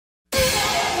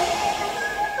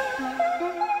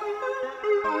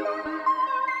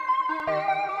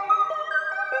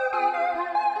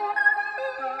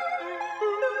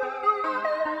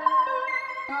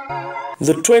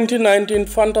The 2019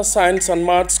 Fanta Science and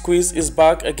Maths quiz is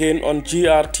back again on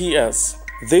GRTS.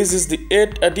 This is the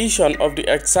 8th edition of the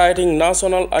exciting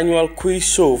National Annual Quiz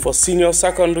Show for senior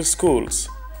secondary schools,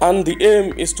 and the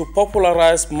aim is to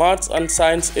popularize maths and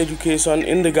science education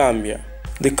in the Gambia.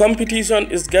 The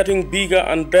competition is getting bigger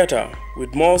and better,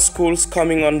 with more schools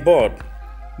coming on board.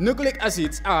 Nucleic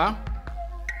acids are?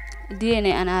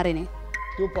 DNA and RNA.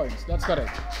 2 points, that's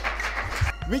correct.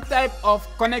 Which type of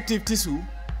connective tissue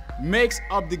makes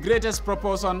up the greatest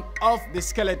proportion of the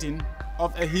skeleton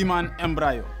of a human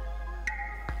embryo?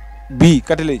 B.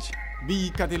 Cartilage.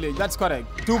 B. Cartilage, that's correct.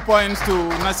 2 points to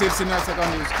Nasir Senior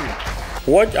Secondary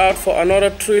School. Watch out for another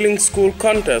thrilling school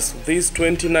contest this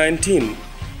 2019,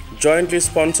 jointly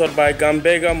sponsored by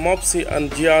GAMBEGA, MoBSE and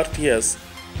GRTS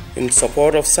in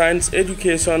support of science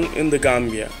education in the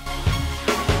Gambia.